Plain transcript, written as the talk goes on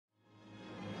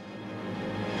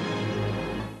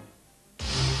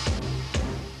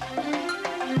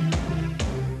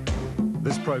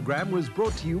This program was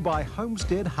brought to you by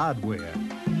Homestead Hardware.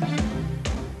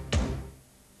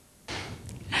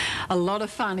 A lot of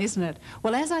fun, isn't it?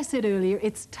 Well, as I said earlier,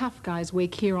 it's Tough Guys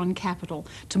Week here on Captial.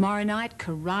 Tomorrow night,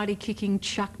 karate-kicking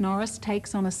Chuck Norris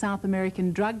takes on a South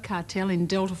American drug cartel in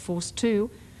Delta Force 2.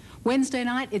 Wednesday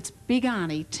night, it's Big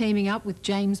Arnie teaming up with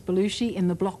James Belushi in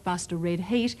the blockbuster Red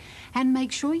Heat. And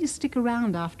make sure you stick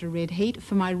around after Red Heat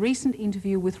for my recent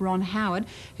interview with Ron Howard,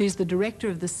 who's the director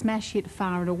of the smash hit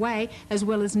Far and Away, as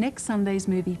well as next Sunday's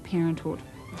movie Parenthood.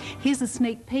 Here's a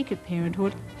sneak peek at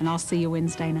Parenthood, and I'll see you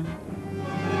Wednesday night.